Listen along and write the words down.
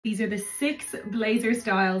These are the 6 blazer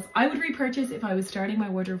styles I would repurchase if I was starting my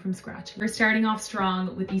wardrobe from scratch. We're starting off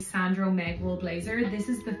strong with the Sandro Meg Wool blazer. This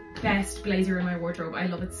is the best blazer in my wardrobe. I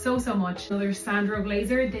love it so much. Another Sandro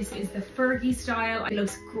blazer. This is the Fergie style. It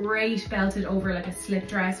looks great belted over like a slip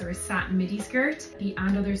dress or a satin midi skirt. The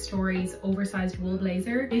And Other Stories oversized wool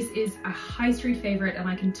blazer. This is a high street favorite and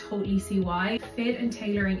I can totally see why. Fit and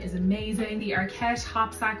tailoring is amazing. The ARKET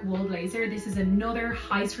Hopsack wool blazer. This is another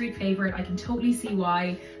high street favorite. I can totally see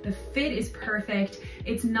why. The fit is perfect.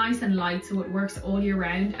 It's nice and light, so it works all year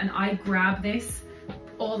round, and I grab this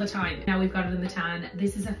all the time. Now we've got it in the tan.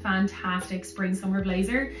 This is a fantastic spring summer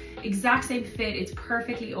blazer. Exact same fit, it's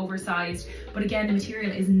perfectly oversized, but again, the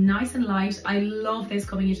material is nice and light. I love this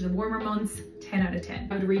coming into the warmer months. 10 out of 10.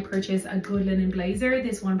 I would repurchase a good linen blazer.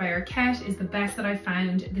 This one by ARKET is the best that I've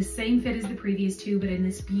found. The same fit as the previous two, but in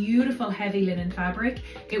this beautiful heavy linen fabric.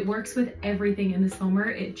 It works with everything in the summer.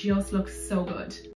 It just looks so good.